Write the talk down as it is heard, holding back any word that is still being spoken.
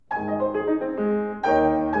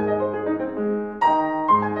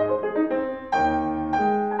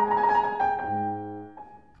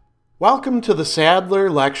Welcome to the Sadler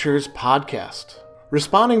Lectures podcast.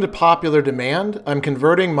 Responding to popular demand, I'm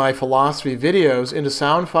converting my philosophy videos into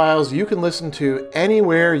sound files you can listen to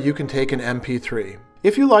anywhere you can take an MP3.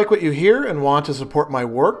 If you like what you hear and want to support my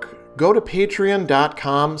work, go to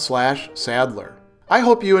patreon.com/Sadler. I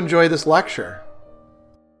hope you enjoy this lecture.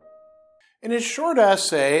 In his short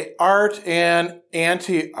essay, Art and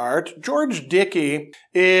Anti-Art, George Dickey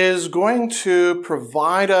is going to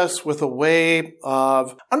provide us with a way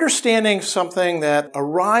of understanding something that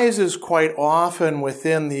arises quite often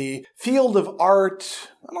within the field of art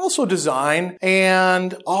and also design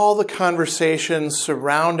and all the conversations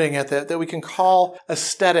surrounding it that we can call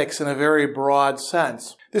aesthetics in a very broad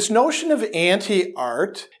sense. This notion of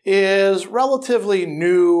anti-art is relatively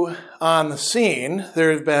new on the scene.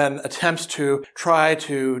 There have been attempts to try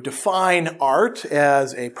to define art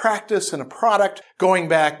as a practice and a product going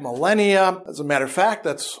back millennia. As a matter of fact,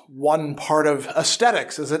 that's one part of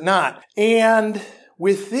aesthetics, is it not? And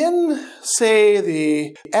within, say,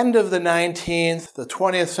 the end of the 19th, the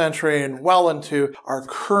 20th century, and well into our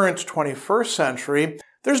current 21st century,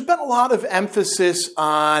 there's been a lot of emphasis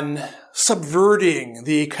on subverting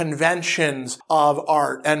the conventions of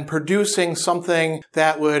art and producing something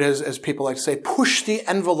that would, as people like to say, push the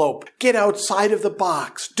envelope, get outside of the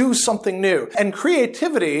box, do something new. And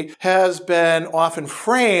creativity has been often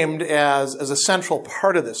framed as a central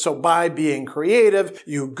part of this. So by being creative,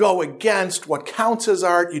 you go against what counts as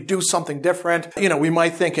art, you do something different. We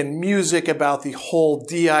might think in music about the whole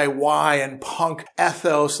DIY and punk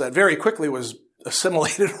ethos that very quickly was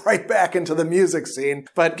assimilated right back into the music scene,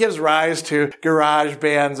 but gives rise to garage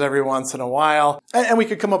bands every once in a while. And we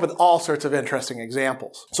could come up with all sorts of interesting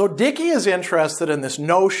examples. So Dickey is interested in this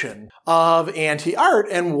notion of anti-art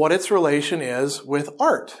and what its relation is with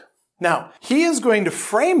art. Now, he is going to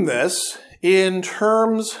frame this in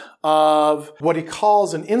terms of what he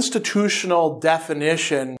calls an institutional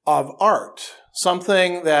definition of art.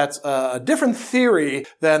 Something that's a different theory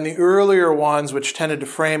than the earlier ones, which tended to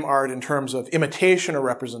frame art in terms of imitation or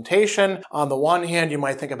representation. On the one hand, you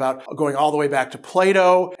might think about going all the way back to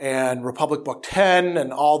Plato and Republic Book 10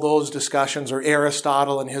 and all those discussions, or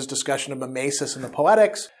Aristotle and his discussion of mimesis and the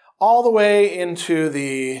Poetics, all the way into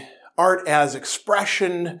the art as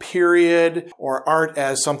expression period, or art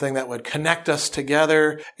as something that would connect us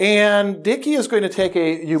together. And Dickey is going to take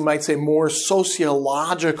you might say, more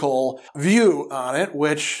sociological view on it,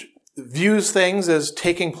 which views things as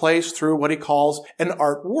taking place through what he calls an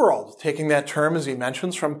art world, taking that term, as he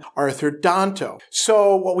mentions, from Arthur Danto.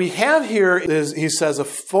 So what we have here is, he says, a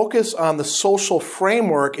focus on the social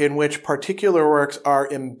framework in which particular works are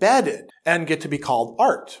embedded and get to be called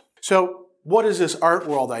art. So what is this art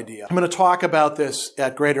world idea? I'm going to talk about this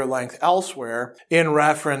at greater length elsewhere in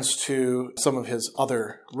reference to some of his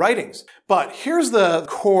other writings. But here's the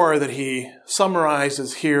core that he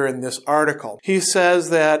summarizes here in this article. He says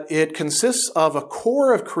that it consists of a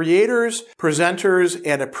core of creators, presenters,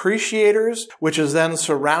 and appreciators, which is then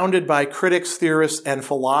surrounded by critics, theorists, and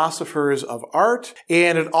philosophers of art.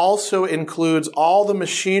 And it also includes all the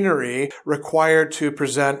machinery required to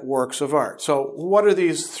present works of art. So what are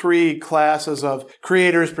these three classes of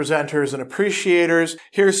creators, presenters, and appreciators?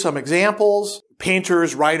 Here's some examples.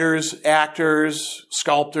 Painters, writers, actors,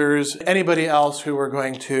 sculptors, anybody else who we're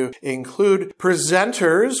going to include.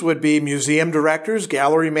 Presenters would be museum directors,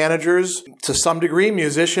 gallery managers, to some degree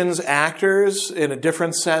musicians, actors, in a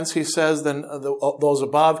different sense, he says, than those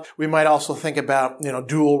above. We might also think about,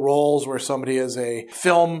 dual roles where somebody is a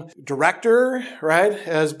film director, right,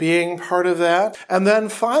 as being part of that. And then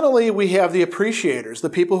finally, we have the appreciators, the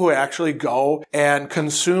people who actually go and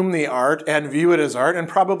consume the art and view it as art and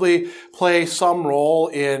probably play some role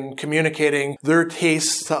in communicating their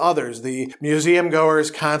tastes to others. The museum goers,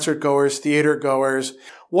 concert goers, theater goers.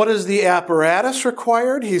 What is the apparatus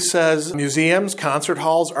required? He says museums, concert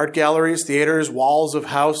halls, art galleries, theaters, walls of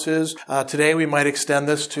houses. Today we might extend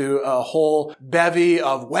this to a whole bevy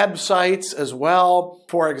of websites as well.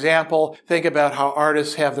 For example, think about how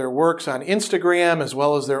artists have their works on Instagram as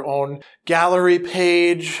well as their own gallery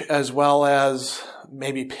page, as well as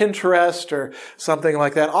maybe Pinterest or something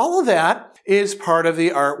like that. All of that is part of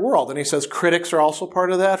the art world. And he says critics are also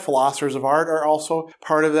part of that. Philosophers of art are also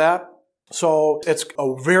part of that. So it's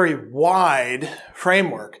a very wide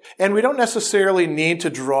framework. And we don't necessarily need to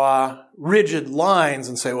draw rigid lines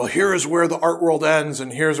and say, well, here's where the art world ends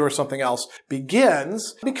and here's where something else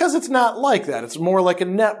begins, because it's not like that. It's more like a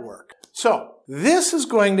network. So this is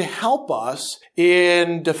going to help us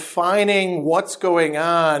in defining what's going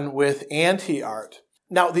on with anti-art.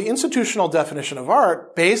 Now, the institutional definition of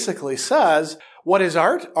art basically says What is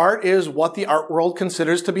art? Art is what the art world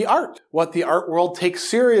considers to be art, what the art world takes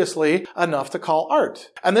seriously enough to call art.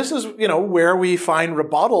 And this is, where we find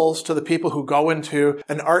rebuttals to the people who go into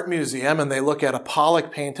an art museum and they look at a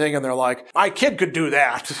Pollock painting and they're like, my kid could do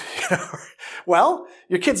that. Well,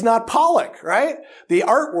 your kid's not Pollock, right? The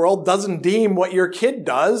art world doesn't deem what your kid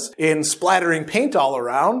does in splattering paint all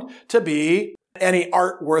around to be any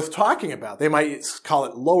art worth talking about. They might call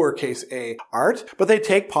it lowercase a art, but they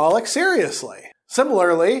take Pollock seriously.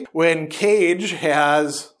 Similarly, when Cage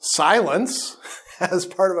has silence as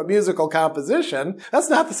part of a musical composition, that's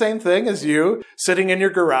not the same thing as you sitting in your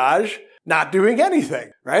garage not doing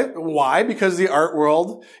anything, right? Why? Because the art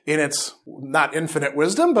world, in its not infinite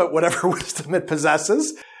wisdom, but whatever wisdom it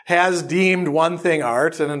possesses, has deemed one thing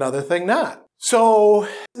art and another thing not. So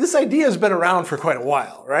this idea has been around for quite a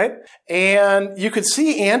while, right? And you could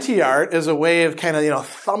see anti-art as a way of kind of,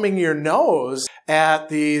 thumbing your nose at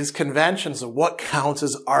these conventions of what counts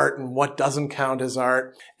as art and what doesn't count as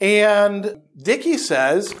art. And Dickey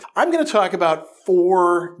says, I'm going to talk about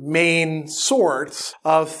 4 main sorts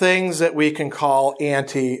of things that we can call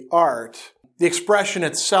anti-art. The expression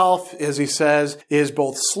itself, as he says, is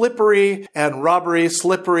both slippery and rubbery.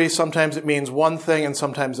 Slippery, sometimes it means one thing and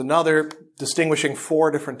sometimes another. Distinguishing 4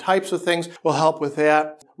 different types of things will help with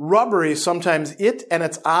that. Rubbery, sometimes it and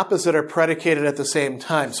its opposite are predicated at the same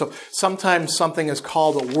time. So sometimes something is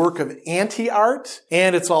called a work of anti-art,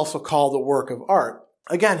 and it's also called a work of art.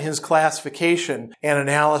 Again, his classification and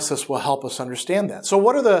analysis will help us understand that. So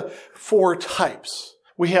what are the 4 types?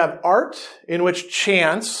 We have art in which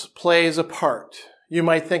chance plays a part. You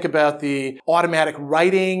might think about the automatic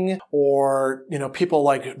writing or, people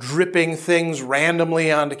like dripping things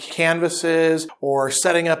randomly onto canvases or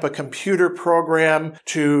setting up a computer program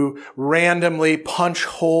to randomly punch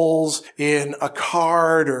holes in a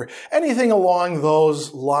card or anything along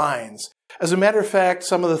those lines. As a matter of fact,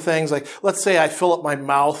 some of the things like, let's say I fill up my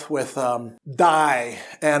mouth with dye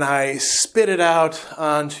and I spit it out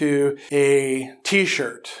onto a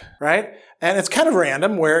t-shirt, right? And it's kind of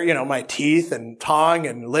random where, my teeth and tongue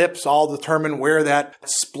and lips all determine where that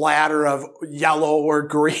splatter of yellow or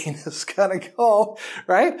green is going to go,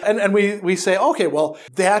 right? And we say, okay, well,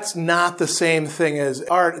 that's not the same thing as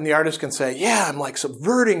art. And the artist can say, yeah, I'm like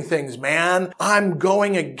subverting things, man. I'm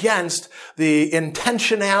going against the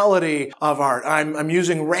intentionality of art. I'm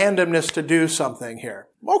using randomness to do something here.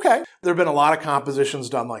 Okay. There have been a lot of compositions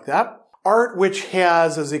done like that. Art which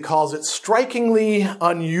has, as he calls it, strikingly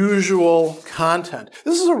unusual content.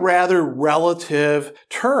 This is a rather relative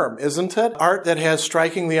term, isn't it? Art that has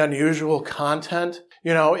strikingly unusual content.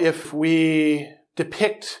 If we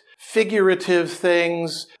depict figurative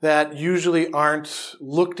things that usually aren't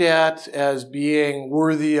looked at as being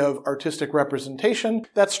worthy of artistic representation,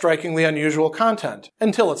 that's strikingly unusual content,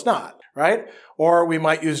 until it's not, right? Or we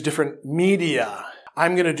might use different media.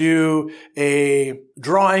 I'm going to do a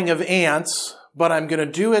drawing of ants, but I'm going to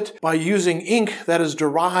do it by using ink that is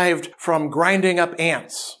derived from grinding up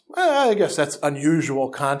ants. I guess that's unusual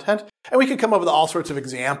content. And we could come up with all sorts of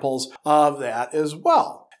examples of that as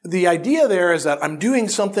well. The idea there is that I'm doing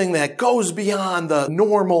something that goes beyond the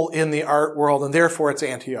normal in the art world, and therefore it's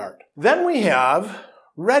anti-art. Then we have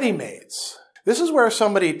ready-mades. This is where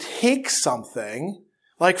somebody takes something,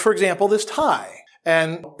 like, for example, this tie,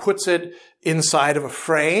 and puts it inside of a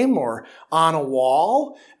frame or on a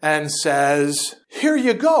wall and says, here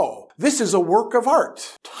you go. This is a work of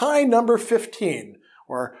art. Tie number 15,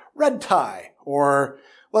 or red tie, or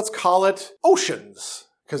let's call it oceans,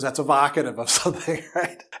 because that's evocative of something,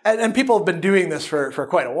 right? And people have been doing this for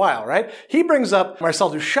quite a while, right? He brings up Marcel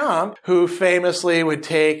Duchamp, who famously would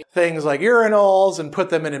take things like urinals and put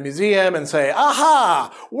them in a museum and say,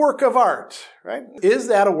 aha, work of art, right? Is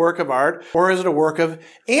that a work of art, or is it a work of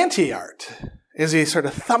anti-art? Is he sort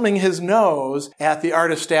of thumbing his nose at the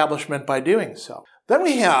art establishment by doing so? Then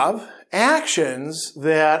we have actions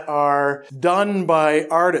that are done by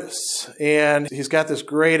artists. And he's got this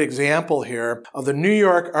great example here of the New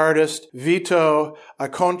York artist Vito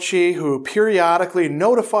Acconci, who periodically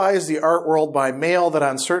notifies the art world by mail that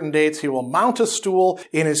on certain dates he will mount a stool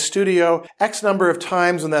in his studio X number of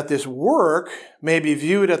times and that this work may be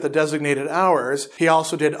viewed at the designated hours. He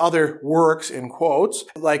also did other works, in quotes,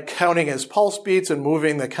 like counting his pulse beats and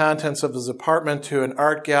moving the contents of his apartment to an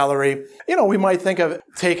art gallery. We might think of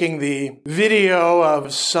taking the video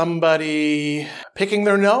of somebody picking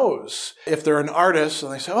their nose. If they're an artist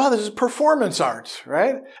and they say, oh, this is performance art,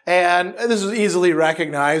 right? And this is easily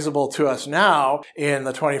recognizable to us now in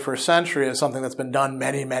the 21st century as something that's been done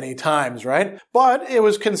many, many times, right? But it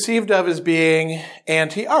was conceived of as being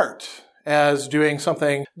anti-art. as doing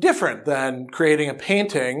something different than creating a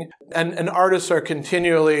painting. And artists are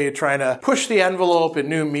continually trying to push the envelope in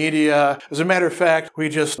new media. As a matter of fact, we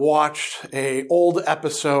just watched an old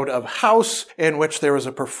episode of House in which there was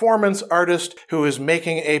a performance artist who was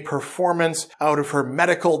making a performance out of her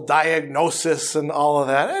medical diagnosis and all of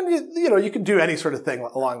that. And, you can do any sort of thing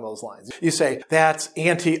along those lines. You say, that's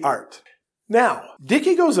anti-art. Now,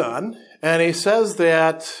 Dickey goes on and he says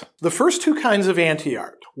that the first two kinds of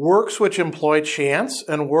anti-art, works which employ chance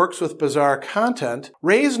and works with bizarre content,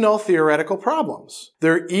 raise no theoretical problems.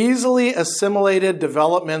 They're easily assimilated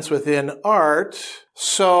developments within art,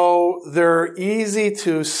 so they're easy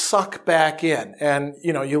to suck back in. And,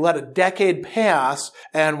 you let a decade pass,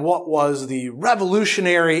 and what was the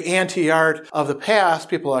revolutionary anti-art of the past,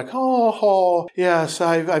 people are like, oh, yes,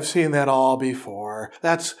 I've seen that all before.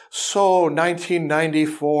 That's so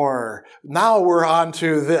 1994. Now we're on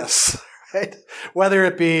to this. Right? Whether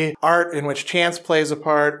it be art in which chance plays a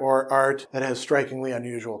part or art that has strikingly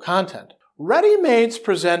unusual content. Ready-mades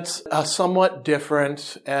present a somewhat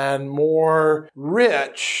different and more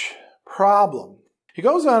rich problem. He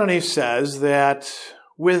goes on and he says that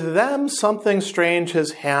with them, something strange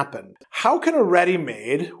has happened. How can a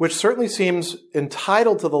ready-made, which certainly seems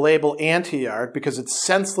entitled to the label anti-art because it's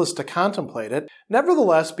senseless to contemplate it,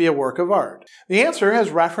 nevertheless be a work of art? The answer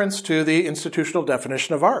has reference to the institutional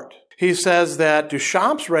definition of art. He says that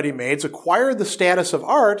Duchamp's ready-mades acquired the status of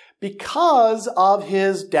art because of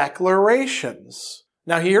his declarations.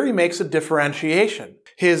 Now here he makes a differentiation.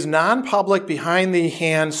 His non-public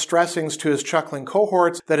behind-the-hand stressings to his chuckling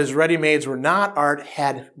cohorts that his ready-mades were not art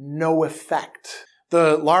had no effect.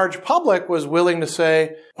 The large public was willing to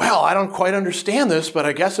say, well, I don't quite understand this, but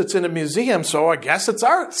I guess it's in a museum, so I guess it's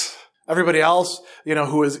art. Everybody else,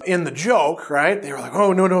 who was in the joke, right? They were like,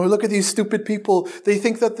 oh, no, look at these stupid people. They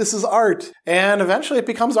think that this is art. And eventually it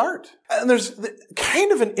becomes art. And there's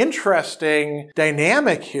kind of an interesting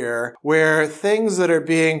dynamic here where things that are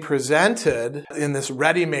being presented in this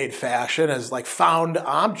ready-made fashion as like found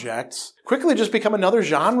objects quickly just become another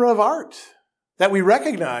genre of art that we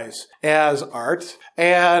recognize as art,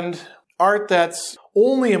 and art that's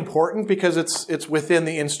only important because it's within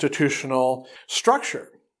the institutional structure.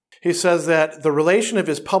 He says that the relation of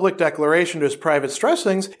his public declaration to his private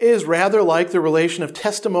stressings is rather like the relation of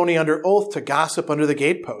testimony under oath to gossip under the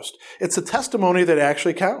gatepost. It's a testimony that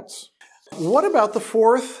actually counts. What about the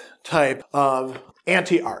fourth type of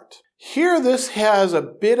anti-art? Here, this has a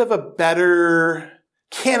bit of a better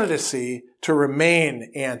candidacy to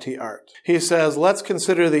remain anti-art. He says, let's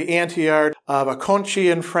consider the anti-art of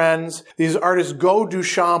Acconci and friends. These artists go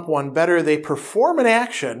Duchamp one better. They perform an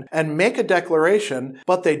action and make a declaration,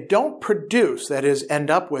 but they don't produce, that is, end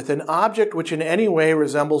up with an object which in any way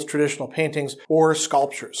resembles traditional paintings or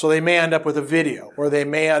sculptures. So they may end up with a video, or they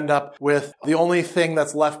may end up with the only thing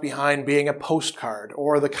that's left behind being a postcard,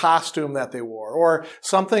 or the costume that they wore, or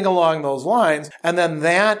something along those lines. And then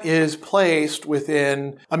that is placed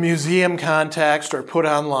within a museum context or put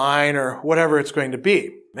online or whatever it's going to be.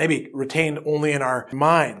 Maybe retained only in our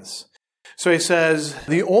minds. So he says,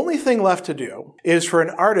 the only thing left to do is for an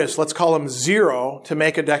artist, let's call him Zero, to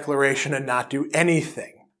make a declaration and not do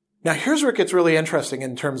anything. Now here's where it gets really interesting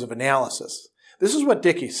in terms of analysis. This is what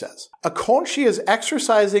Dickey says. Acconci is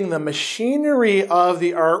exercising the machinery of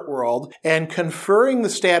the art world and conferring the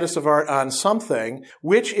status of art on something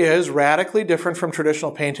which is radically different from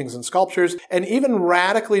traditional paintings and sculptures, and even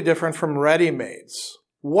radically different from ready-mades.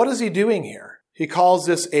 What is he doing here? He calls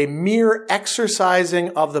this a mere exercising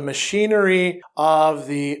of the machinery of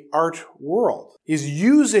the art world. He's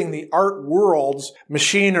using the art world's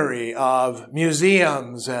machinery of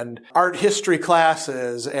museums and art history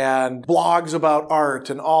classes and blogs about art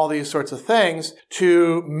and all these sorts of things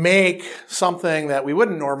to make something that we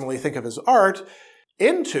wouldn't normally think of as art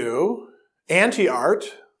into anti-art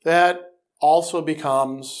that also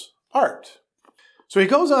becomes art. So he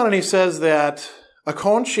goes on and he says that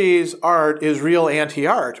Acconci's art is real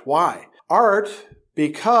anti-art. Why? Art,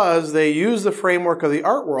 because they use the framework of the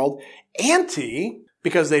art world, anti,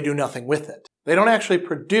 because they do nothing with it. They don't actually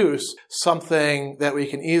produce something that we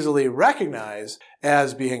can easily recognize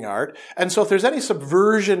as being art. And so if there's any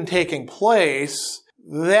subversion taking place,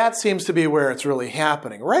 that seems to be where it's really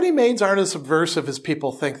happening. Ready-mades aren't as subversive as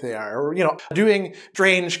people think they are. Or, doing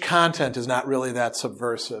strange content is not really that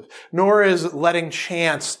subversive, nor is letting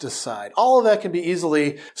chance decide. All of that can be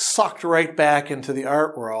easily sucked right back into the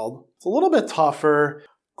art world. It's a little bit tougher,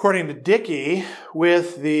 according to Dickey,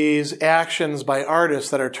 with these actions by artists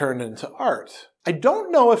that are turned into art. I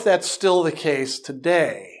don't know if that's still the case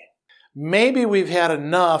today. Maybe we've had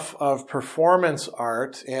enough of performance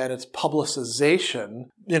art and its publicization,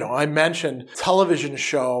 I mentioned television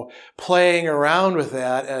show playing around with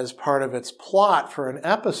that as part of its plot for an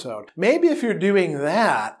episode. Maybe if you're doing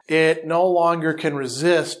that, it no longer can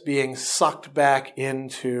resist being sucked back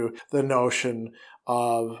into the notion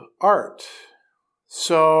of art.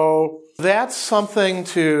 So that's something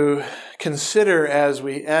to consider as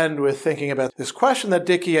we end with thinking about this question that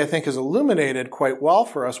Dickey, I think, has illuminated quite well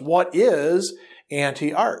for us. What is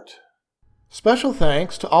anti-art? Special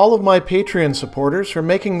thanks to all of my Patreon supporters for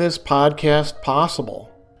making this podcast possible.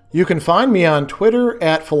 You can find me on Twitter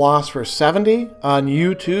at Philosopher70, on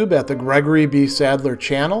YouTube at the Gregory B. Sadler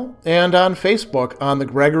channel, and on Facebook on the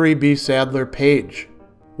Gregory B. Sadler page.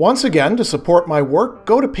 Once again, to support my work,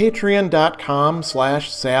 go to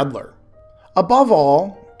patreon.com/Sadler. Above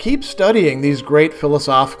all, keep studying these great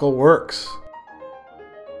philosophical works.